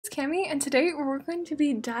Cami, and today we're going to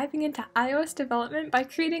be diving into iOS development by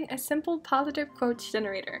creating a simple positive quotes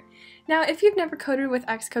generator. Now, if you've never coded with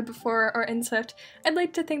Xcode before or in Swift, I'd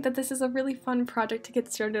like to think that this is a really fun project to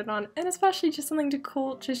get started on, and especially just something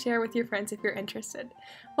cool to share with your friends if you're interested.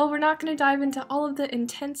 While we're not going to dive into all of the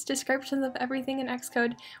intense descriptions of everything in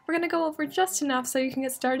Xcode, we're going to go over just enough so you can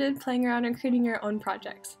get started playing around and creating your own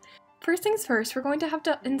projects. First things first, we're going to have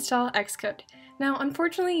to install Xcode. Now,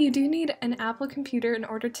 unfortunately, you do need an Apple computer in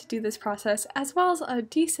order to do this process, as well as a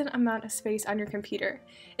decent amount of space on your computer.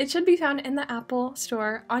 It should be found in the Apple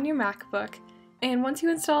Store on your MacBook, and once you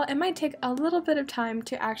install, it might take a little bit of time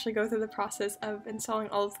to actually go through the process of installing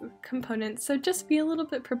all of the components, so just be a little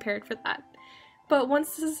bit prepared for that. But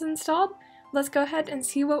once this is installed, let's go ahead and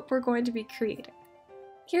see what we're going to be creating.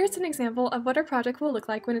 Here's an example of what our project will look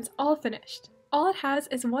like when it's all finished. All it has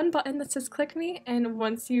is one button that says click me, and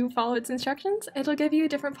once you follow its instructions, it'll give you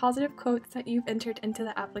different positive quotes that you've entered into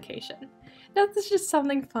the application. Now this is just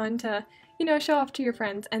something fun to, show off to your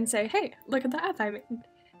friends and say, hey, look at the app I made.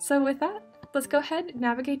 So with that, let's go ahead,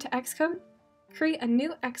 navigate to Xcode, create a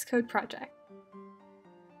new Xcode project.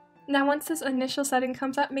 Now once this initial setting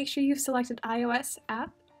comes up, make sure you've selected iOS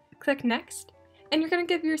app, click next, and you're going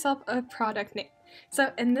to give yourself a product name.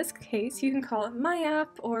 So in this case, you can call it My App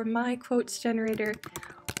or My Quotes Generator,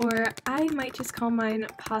 or I might just call mine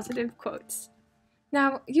Positive Quotes.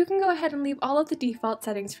 Now, you can go ahead and leave all of the default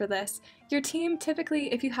settings for this. Your team,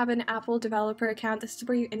 typically, if you have an Apple developer account, this is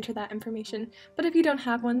where you enter that information, but if you don't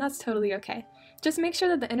have one, that's totally okay. Just make sure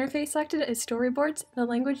that the interface selected is Storyboards, the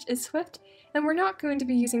language is Swift, and we're not going to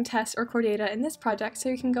be using tests or core data in this project, so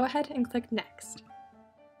you can go ahead and click Next.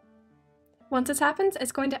 Once this happens,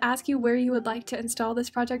 it's going to ask you where you would like to install this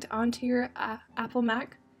project onto your Apple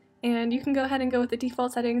Mac, and you can go ahead and go with the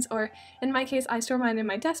default settings, or in my case, I store mine in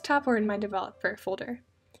my desktop or in my developer folder.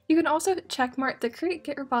 You can also checkmark the Create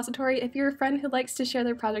Git repository if you're a friend who likes to share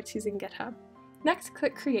their projects using GitHub. Next,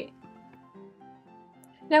 click Create.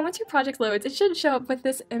 Now once your project loads, it should show up with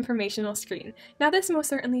this informational screen. Now this most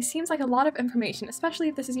certainly seems like a lot of information, especially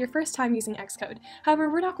if this is your first time using Xcode. However,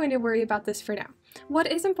 we're not going to worry about this for now. What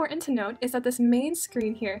is important to note is that this main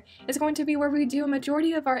screen here is going to be where we do a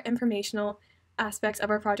majority of our informational aspects of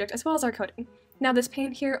our project as well as our coding. Now this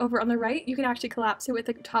pane here over on the right, you can actually collapse it with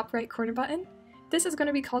the top right corner button. This is going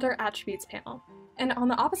to be called our Attributes panel. And on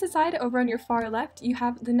the opposite side, over on your far left, you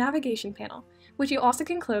have the Navigation panel, which you also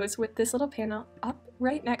can close with this little panel up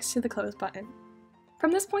right next to the Close button.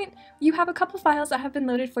 From this point, you have a couple files that have been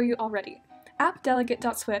loaded for you already.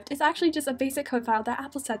 appdelegate.swift is actually just a basic code file that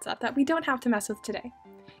Apple sets up that we don't have to mess with today.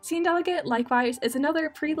 SceneDelegate, likewise, is another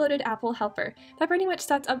preloaded Apple helper that pretty much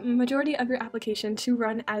sets up a majority of your application to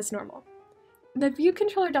run as normal. The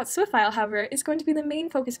viewcontroller.swift file, however, is going to be the main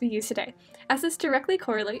focus we use today, as this directly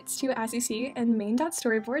correlates to, as you see in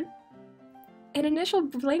main.storyboard, an initial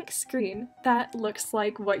blank screen that looks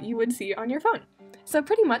like what you would see on your phone. So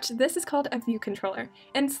pretty much this is called a view controller,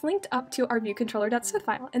 and it's linked up to our viewcontroller.swift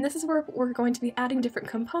file, and this is where we're going to be adding different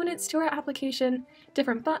components to our application,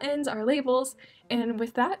 different buttons, our labels, and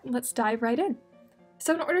with that, let's dive right in.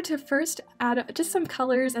 So in order to first add just some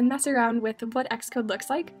colors and mess around with what Xcode looks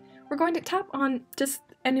like, we're going to tap on just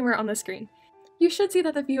anywhere on the screen. You should see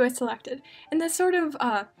that the view is selected, and this sort of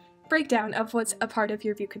breakdown of what's a part of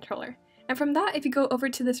your view controller. And from that, if you go over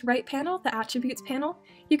to this right panel, the Attributes panel,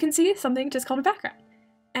 you can see something just called a background.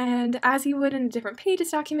 And as you would in a different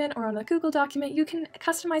Pages document or on a Google document, you can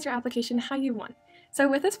customize your application how you want. So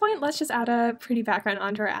with this point, let's just add a pretty background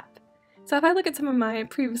onto our app. So if I look at some of my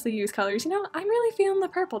previously used colors, I'm really feeling the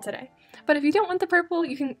purple today. But if you don't want the purple,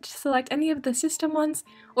 you can select any of the system ones,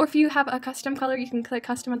 or if you have a custom color, you can click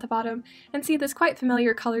custom at the bottom and see this quite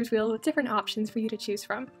familiar colors wheel with different options for you to choose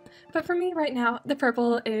from. But for me right now, the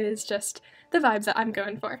purple is just the vibes that I'm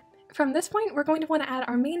going for. From this point, we're going to want to add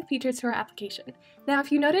our main features to our application. Now,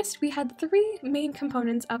 if you noticed, we had 3 main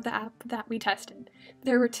components of the app that we tested.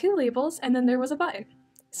 There were 2 labels, and then there was a button.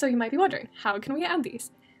 So you might be wondering, how can we add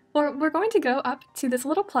these? Well, we're going to go up to this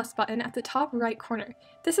little plus button at the top right corner.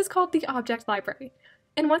 This is called the Object Library.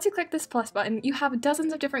 And once you click this plus button, you have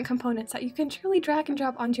dozens of different components that you can truly drag and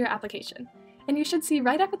drop onto your application. And you should see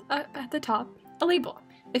right up at the top a label.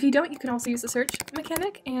 If you don't, you can also use the search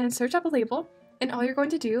mechanic and search up a label, and all you're going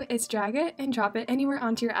to do is drag it and drop it anywhere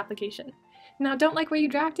onto your application. Now, don't like where you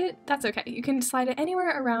dragged it? That's okay. You can slide it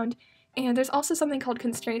anywhere around, and there's also something called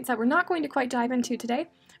constraints that we're not going to quite dive into today,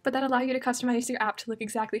 but that allow you to customize your app to look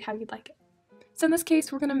exactly how you'd like it. So in this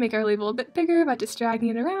case, we're going to make our label a bit bigger by just dragging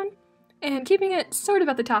it around and keeping it sort of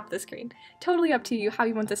at the top of the screen. Totally up to you how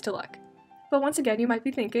you want this to look. But once again, you might be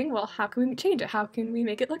thinking, well, how can we change it? How can we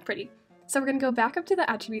make it look pretty? So we're going to go back up to the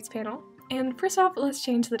Attributes panel, And first off, let's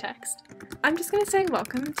change the text. I'm just going to say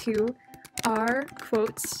welcome to our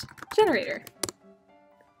quotes generator.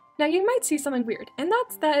 Now you might see something weird, and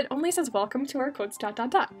that's that it only says welcome to our quotes ...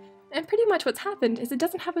 And pretty much what's happened is it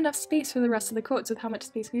doesn't have enough space for the rest of the quotes with how much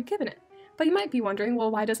space we've given it. But you might be wondering, well,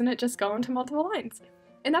 why doesn't it just go into multiple lines?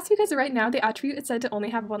 And that's because right now the attribute is said to only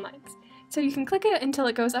have 1 line. So you can click it until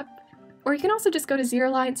it goes up, or you can also just go to 0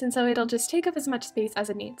 lines, and so it'll just take up as much space as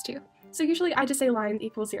it needs to. So usually I just say line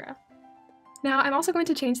equals 0. Now I'm also going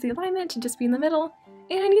to change the alignment to just be in the middle,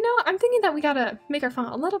 and you know, I'm thinking that we gotta make our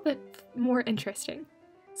font a little bit more interesting.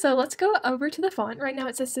 So let's go over to the font. Right now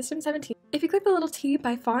it says System 17. If you click the little T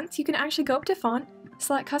by fonts, you can actually go up to font,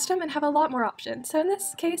 select custom, and have a lot more options. So in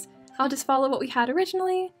this case, I'll just follow what we had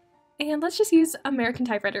originally, and let's just use American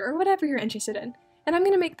typewriter or whatever you're interested in. And I'm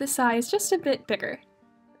going to make the size just a bit bigger.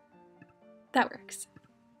 That works.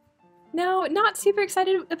 Now, not super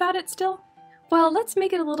excited about it still? Well, let's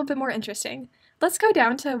make it a little bit more interesting. Let's go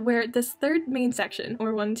down to where this 3rd main section,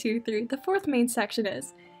 or 1, 2, 3, the 4th main section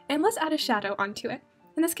is, and let's add a shadow onto it.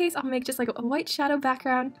 In this case, I'll make just like a white shadow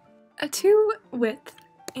background, a 2 width,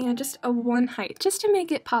 and just a 1 height, just to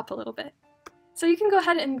make it pop a little bit. So you can go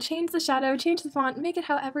ahead and change the shadow, change the font, make it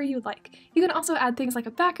however you like. You can also add things like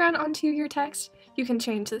a background onto your text, you can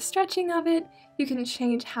change the stretching of it, you can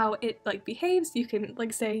change how it behaves, you can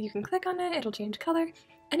say you can click on it, it'll change color,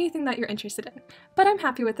 anything that you're interested in. But I'm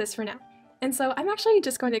happy with this for now. And so I'm actually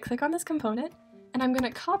just going to click on this component, and I'm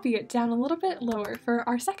going to copy it down a little bit lower for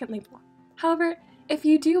our 2nd label. However, if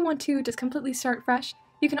you do want to just completely start fresh,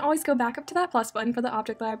 you can always go back up to that plus button for the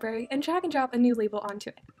object library and drag and drop a new label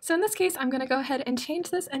onto it. So in this case, I'm going to go ahead and change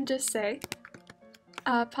this and just say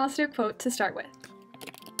a positive quote to start with.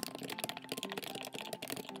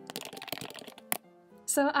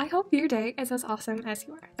 So I hope your day is as awesome as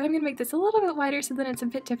yours. And I'm going to make this a little bit wider so that it's a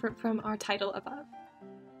bit different from our title above.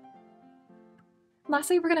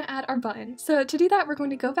 Lastly, we're going to add our button. So to do that, we're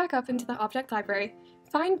going to go back up into the object library,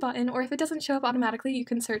 find button, or if it doesn't show up automatically, you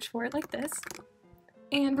can search for it like this.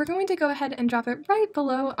 And we're going to go ahead and drop it right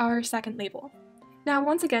below our 2nd label. Now,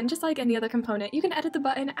 once again, just like any other component, you can edit the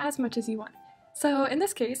button as much as you want. So in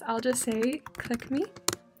this case, I'll just say, click me.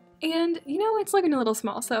 And you know, it's looking a little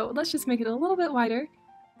small, so let's just make it a little bit wider.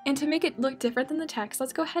 And to make it look different than the text,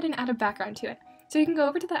 let's go ahead and add a background to it. So you can go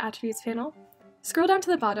over to the attributes panel, scroll down to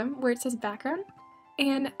the bottom where it says background,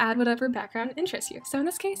 and add whatever background interests you. So in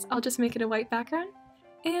this case, I'll just make it a white background,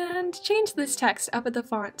 and change this text up at the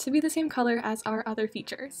font to be the same color as our other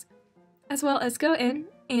features. As well as go in,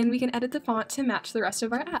 and we can edit the font to match the rest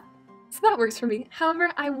of our app. So that works for me.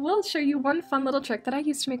 However, I will show you one fun little trick that I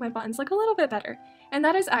use to make my buttons look a little bit better, and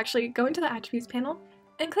that is actually go into the attributes panel,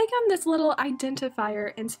 and click on this little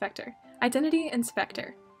identifier inspector, identity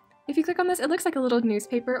inspector. If you click on this, it looks like a little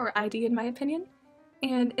newspaper or ID in my opinion,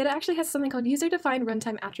 and it actually has something called user-defined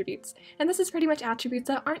runtime attributes, and this is pretty much attributes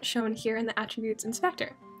that aren't shown here in the attributes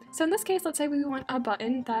inspector. So in this case, let's say we want a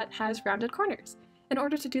button that has rounded corners. In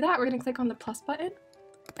order to do that, we're going to click on the plus button,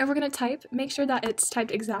 and we're going to type, make sure that it's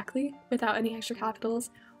typed exactly without any extra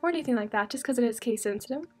capitals or anything like that, just because it is case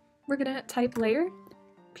sensitive. We're going to type layer,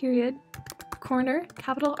 period, corner,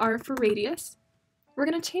 capital R for radius. We're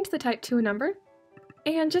going to change the type to a number,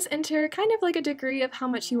 and just enter kind of like a degree of how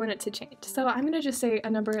much you want it to change. So I'm going to just say a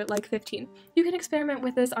number like 15. You can experiment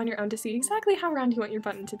with this on your own to see exactly how round you want your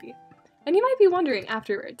button to be. And you might be wondering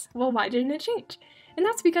afterwards, well, why didn't it change? And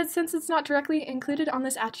that's because since it's not directly included on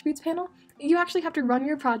this attributes panel, you actually have to run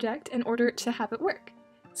your project in order to have it work.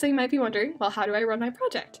 So you might be wondering, well, how do I run my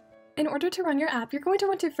project? In order to run your app, you're going to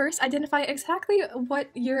want to first identify exactly what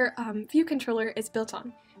your view controller is built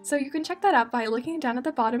on. So you can check that out by looking down at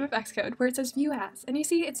the bottom of Xcode where it says View As, and you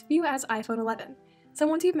see it's View As iPhone 11. So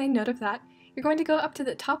once you've made note of that, you're going to go up to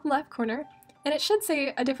the top left corner, and it should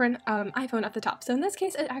say a different iPhone at the top. So in this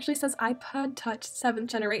case, it actually says iPod Touch 7th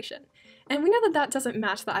generation. And we know that that doesn't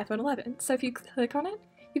match the iPhone 11, so if you click on it,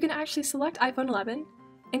 you can actually select iPhone 11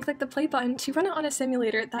 and click the play button to run it on a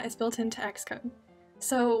simulator that is built into Xcode.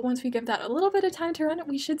 So once we give that a little bit of time to run it,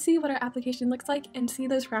 we should see what our application looks like and see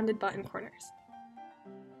those rounded button corners.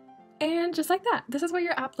 And just like that, this is what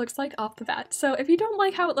your app looks like off the bat. So if you don't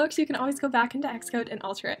like how it looks, you can always go back into Xcode and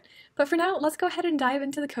alter it. But for now, let's go ahead and dive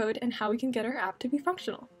into the code and how we can get our app to be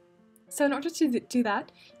functional. So in order to do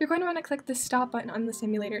that, you're going to want to click the stop button on the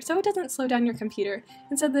simulator so it doesn't slow down your computer,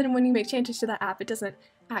 and so that when you make changes to the app, it doesn't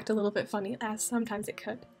act a little bit funny, as sometimes it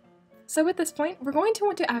could. So at this point, we're going to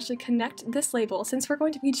want to actually connect this label, since we're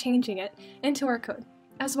going to be changing it, into our code,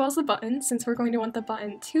 as well as the button, since we're going to want the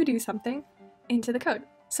button to do something, into the code.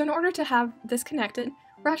 So in order to have this connected,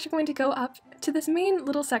 we're actually going to go up to this main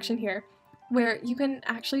little section here, where you can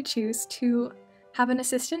actually choose to have an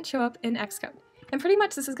assistant show up in Xcode. And pretty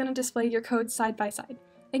much this is going to display your code side by side.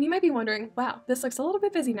 And you might be wondering, wow, this looks a little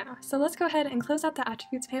bit busy now. So let's go ahead and close out the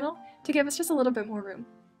attributes panel to give us just a little bit more room.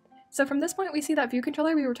 So from this point, we see that view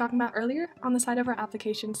controller we were talking about earlier on the side of our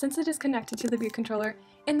application, since it is connected to the view controller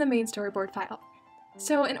in the main storyboard file.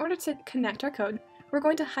 So in order to connect our code, we're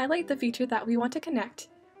going to highlight the feature that we want to connect,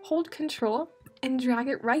 hold Control, and drag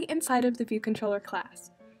it right inside of the view controller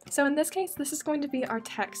class. So in this case, this is going to be our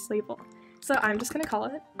text label. So I'm just going to call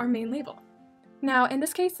it our main label. Now, in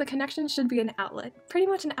this case, the connection should be an outlet. Pretty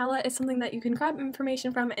much an outlet is something that you can grab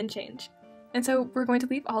information from and change. And so we're going to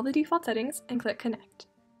leave all the default settings and click Connect.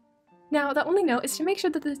 Now, the only note is to make sure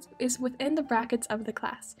that this is within the brackets of the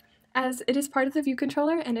class, as it is part of the view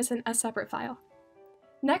controller and isn't a separate file.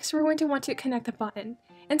 Next, we're going to want to connect the button.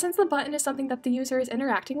 And since the button is something that the user is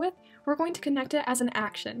interacting with, we're going to connect it as an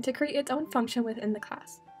action to create its own function within the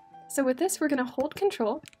class. So with this, we're going to hold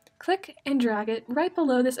Control, click and drag it right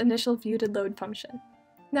below this initial view to load function.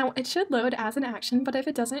 Now, it should load as an action, but if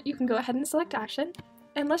it doesn't, you can go ahead and select action,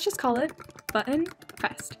 and let's just call it button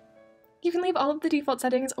pressed. You can leave all of the default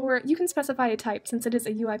settings, or you can specify a type since it is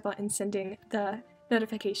a UI button sending the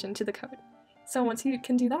notification to the code. So once you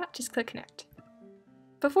can do that, just click Connect.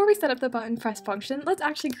 Before we set up the button press function, let's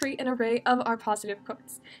actually create an array of our positive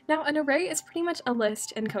quotes. Now, an array is pretty much a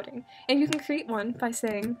list in coding, and you can create one by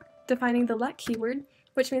defining the let keyword,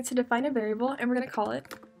 which means to define a variable, and we're going to call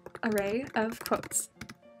it array of quotes.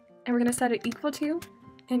 And we're going to set it equal to,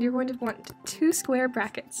 and you're going to want 2 square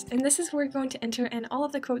brackets, and this is where you're going to enter in all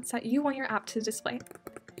of the quotes that you want your app to display.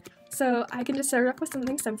 So I can just start off with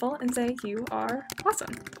something simple and say, "You are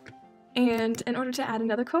awesome." And in order to add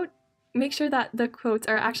another quote, make sure that the quotes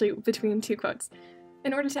are actually between 2 quotes.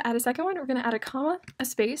 In order to add a second one, we're going to add a comma, a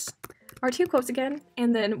space, our 2 quotes again,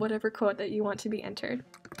 and then whatever quote that you want to be entered.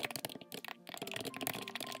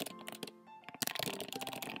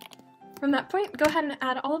 From that point, go ahead and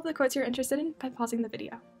add all of the quotes you're interested in by pausing the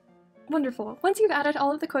video. Wonderful! Once you've added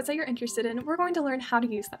all of the quotes that you're interested in, we're going to learn how to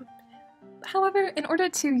use them. However, in order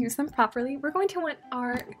to use them properly, we're going to want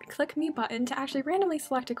our Click Me button to actually randomly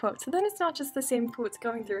select a quote, so then it's not just the same quotes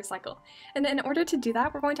going through a cycle. And in order to do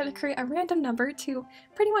that, we're going to have to create a random number to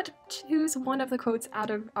pretty much choose one of the quotes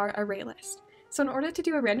out of our array list. So in order to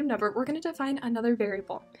do a random number, we're going to define another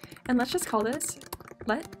variable. And let's just call this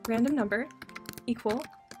let random number equal,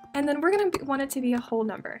 and then we're going to want it to be a whole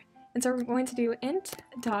number. And so we're going to do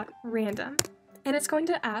int.random. And it's going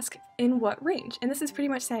to ask in what range. And this is pretty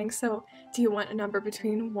much saying, so do you want a number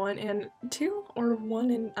between 1 and 2 or 1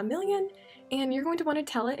 and a million? And you're going to want to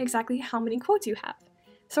tell it exactly how many quotes you have.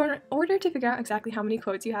 So in order to figure out exactly how many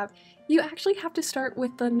quotes you have, you actually have to start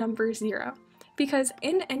with the number 0. Because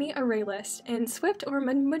in any array list, in Swift or a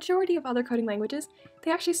majority of other coding languages,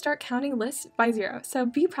 they actually start counting lists by 0. So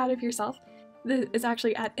be proud of yourself. This is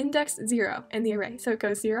actually at index 0 in the array. So it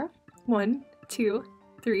goes 0, 1, 2,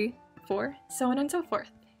 3, 4, so on and so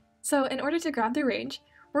forth. So in order to grab the range,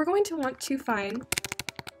 we're going to want to find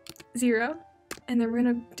 0, and then we're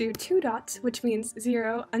going to do 2 dots, which means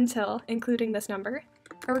 0 until including this number.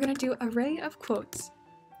 Or we're going to do array of quotes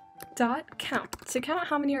dot count to count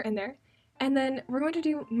how many are in there, and then we're going to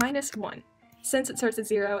do -1 since it starts at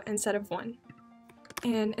 0 instead of 1.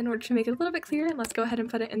 And in order to make it a little bit clearer, let's go ahead and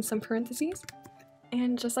put it in some parentheses.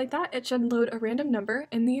 And just like that, it should load a random number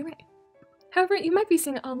in the array. However, you might be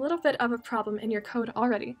seeing a little bit of a problem in your code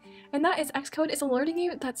already, and that is Xcode is alerting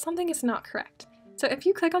you that something is not correct. So if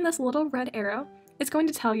you click on this little red arrow, it's going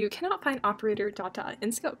to tell you cannot find operator ...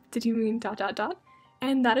 in scope. Did you mean ...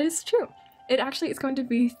 And that is true. It actually is going to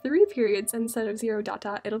be 3 periods instead of 0 ...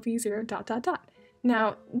 it'll be 0 ...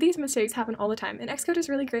 Now, these mistakes happen all the time, and Xcode is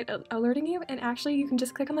really great at alerting you, and actually you can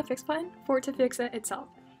just click on the fix button for it to fix it itself.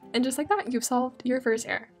 And just like that, you've solved your first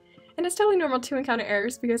error. And it's totally normal to encounter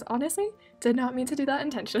errors because honestly, did not mean to do that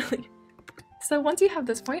intentionally. So once you have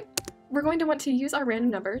this point, we're going to want to use our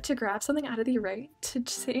random number to grab something out of the array to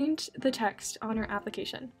change the text on our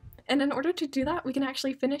application. And in order to do that, we can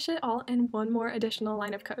actually finish it all in one more additional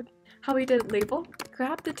line of code. How we did label,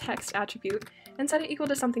 grab the text attribute, and set it equal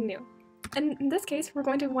to something new. And in this case, we're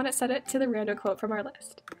going to want to set it to the random quote from our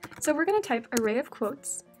list. So we're going to type array of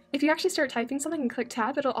quotes. If you actually start typing something and click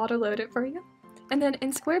tab, it'll auto-load it for you. And then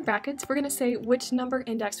in square brackets, we're going to say which number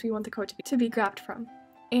index we want the quote to be grabbed from.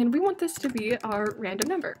 And we want this to be our random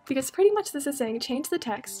number, because pretty much this is saying change the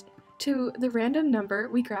text to the random number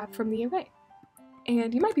we grabbed from the array.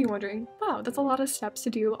 And you might be wondering, wow, that's a lot of steps to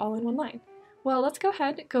do all in one line. Well, let's go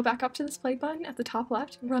ahead, go back up to this play button at the top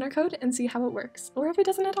left, run our code, and see how it works, or if it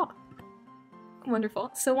doesn't at all.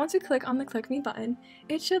 Wonderful. So once we click on the Click Me button,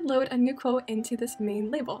 it should load a new quote into this main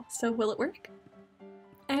label. So will it work?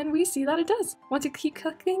 and we see that it does. Once you keep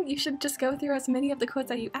clicking, you should just go through as many of the codes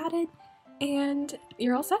that you added, and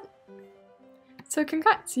you're all set. So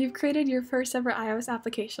congrats, you've created your first ever iOS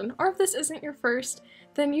application, or if this isn't your first,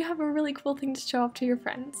 then you have a really cool thing to show off to your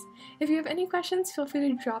friends. If you have any questions, feel free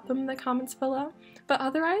to drop them in the comments below, but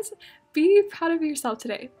otherwise, be proud of yourself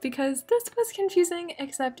today, because this was confusing,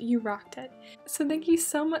 except you rocked it. So thank you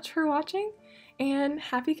so much for watching, and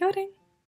happy coding!